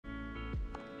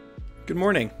Good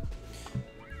morning.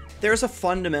 There's a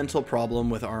fundamental problem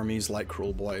with armies like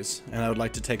Kruleboyz, and I would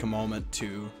like to take a moment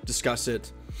to discuss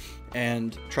it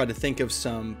and try to think of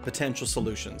some potential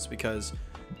solutions, because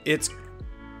it's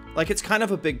kind of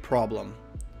a big problem.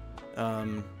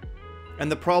 And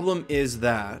the problem is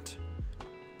that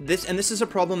this is a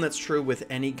problem that's true with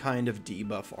any kind of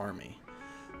debuff army.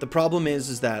 The problem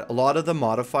is that a lot of the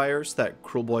modifiers that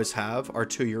Kruleboyz have are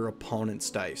to your opponent's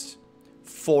dice.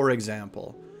 For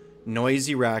example,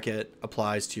 Noisy Racket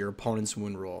applies to your opponent's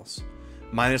wound rolls.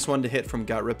 -1 to hit from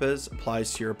Gut Rippers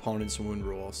applies to your opponent's wound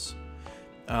rolls.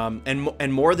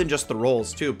 And more than just the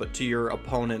rolls too, but to your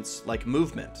opponent's like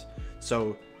movement.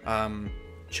 So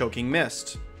Choking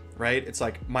Mist, right? It's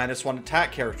like -1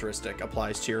 attack characteristic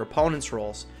applies to your opponent's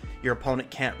rolls. Your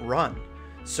opponent can't run.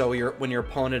 So when your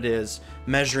opponent is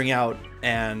measuring out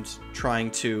and trying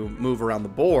to move around the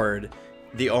board,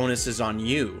 the onus is on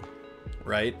you,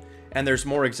 right? And there's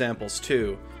more examples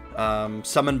too.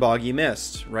 Summon Boggy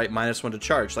Mist, right? -1 to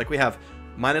charge. Like we have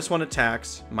 -1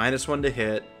 attacks, -1 to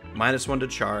hit, -1 to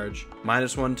charge,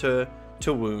 -1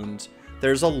 to wound.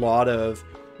 There's a lot of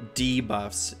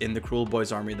debuffs in the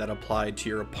Kruleboyz army that apply to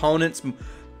your opponent's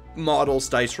models,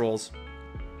 dice rolls,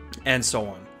 and so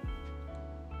on.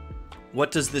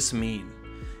 What does this mean?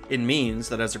 It means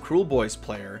that as a Kruleboyz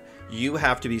player, you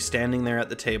have to be standing there at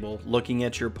the table looking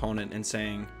at your opponent and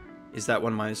saying, is that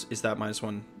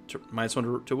 -1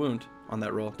 to wound on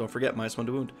that roll? Don't forget, -1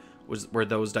 to wound. Were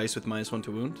those dice with -1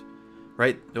 to wound?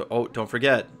 Right? Oh, don't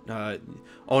forget.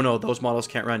 Oh no, those models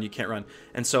can't run. You can't run.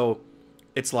 And so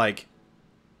it's like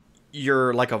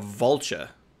you're like a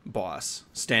vulture boss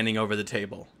standing over the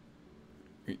table,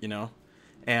 you know?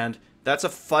 And that's a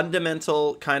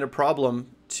fundamental kind of problem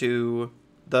to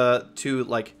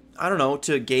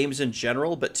to games in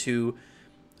general, but to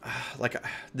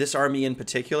this army in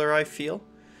particular, I feel.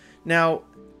 Now,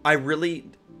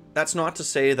 that's not to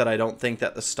say that I don't think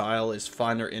that the style is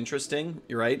fun or interesting,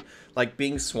 right? Like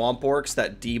being Swamp Orcs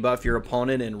that debuff your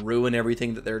opponent and ruin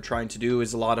everything that they're trying to do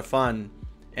is a lot of fun,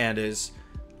 and is,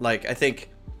 like, I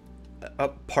think a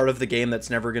part of the game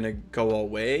that's never going to go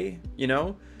away, you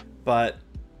know? But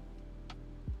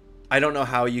I don't know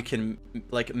how you can,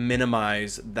 like,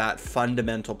 minimize that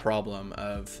fundamental problem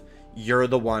of you're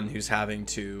the one who's having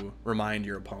to remind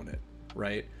your opponent,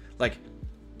 right? Like,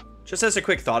 just as a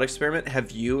quick thought experiment,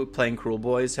 have you, playing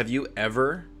Kruleboyz, have you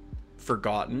ever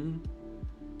forgotten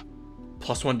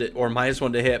 +1 to, or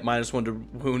 -1 to hit, -1 to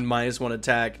wound, -1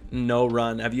 attack, no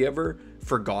run? Have you ever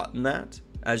forgotten that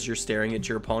as you're staring at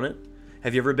your opponent?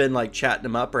 Have you ever been like chatting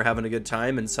them up or having a good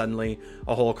time and suddenly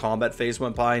a whole combat phase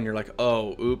went by and you're like,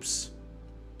 oh, oops?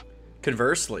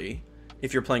 Conversely,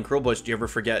 if you're playing Kruleboyz, do you ever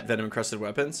forget Venom Encrusted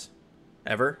Weapons?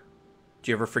 Ever? Do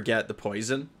you ever forget the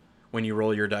poison when you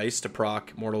roll your dice to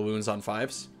proc mortal wounds on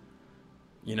 5s?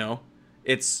 You know?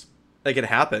 It's like, it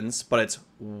happens, but it's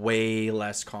way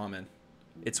less common.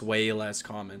 It's way less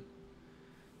common.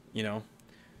 You know?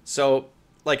 So,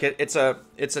 like, it's a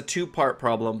two-part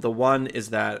problem. The one is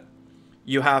that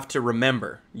you have to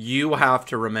remember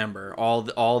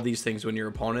all these things when your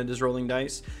opponent is rolling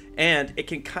dice, and it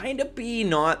can kind of be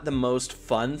not the most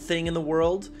fun thing in the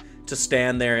world to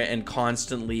stand there and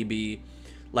constantly be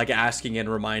like asking and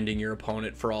reminding your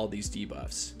opponent for all these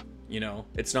debuffs. You know,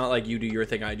 it's not like you do your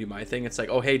thing, I do my thing. It's like,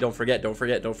 oh hey, don't forget.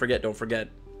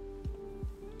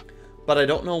 But I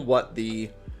don't know what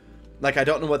the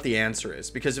answer is,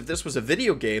 because if this was a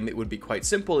video game, it would be quite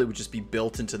simple. It would just be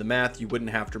built into the math. You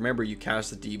wouldn't have to remember. You cast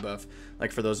the debuff,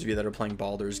 like for those of you that are playing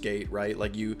Baldur's Gate, right?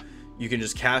 Like you can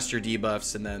just cast your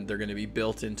debuffs and then they're going to be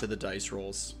built into the dice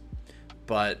rolls.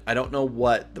 But I don't know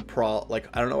what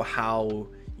I don't know how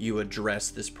you address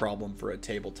this problem for a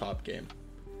tabletop game.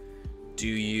 Do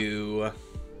you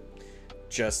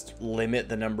just limit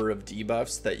the number of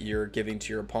debuffs that you're giving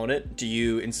to your opponent? Do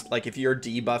you, like, if you're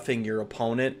debuffing your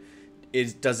opponent,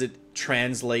 does it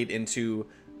translate into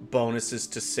bonuses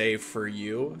to save for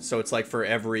you? So it's like for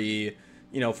every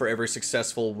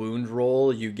successful wound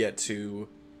roll you get to,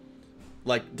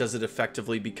 like, does it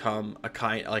effectively become a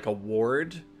kind, like a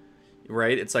ward,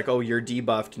 right? It's like, oh, you're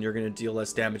debuffed and you're going to deal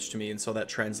less damage to me, and so that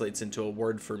translates into a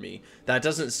ward for me. That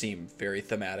doesn't seem very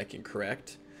thematic and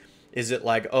correct. Is it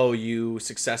like, oh, you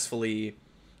successfully,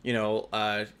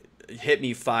 hit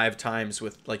me 5 times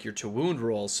with like your to wound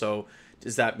roll, so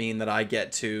does that mean that I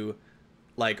get to,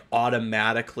 like,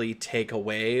 automatically take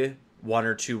away 1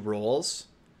 or 2 rolls?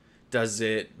 Does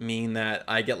it mean that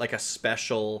I get like a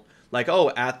special, like, oh,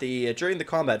 during the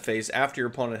combat phase, after your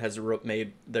opponent has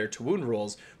made their to wound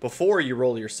rolls, before you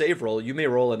roll your save roll, you may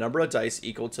roll a number of dice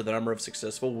equal to the number of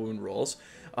successful wound rolls.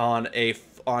 on a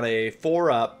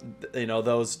 4-up, you know,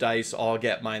 those dice all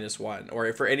get -1,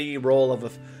 or for any roll of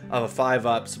a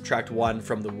 5-up, subtract 1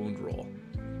 from the wound roll.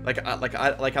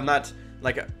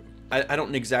 I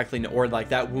don't exactly know, or like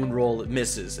that wound roll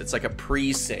misses. It's like a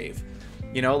pre-save,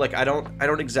 you know. Like I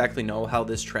don't exactly know how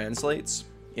this translates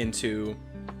into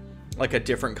like a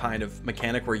different kind of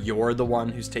mechanic where you're the one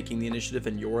who's taking the initiative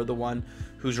and you're the one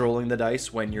who's rolling the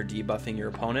dice when you're debuffing your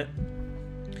opponent.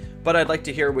 But I'd like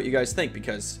to hear what you guys think,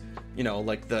 because, you know,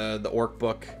 like the orc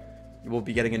book, we'll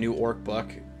be getting a new orc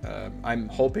book. I'm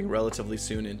hoping relatively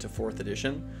soon into 4th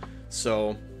edition.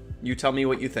 So you tell me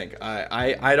what you think.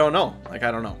 I don't know. Like,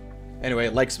 I don't know. Anyway,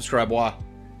 like, subscribe, wah.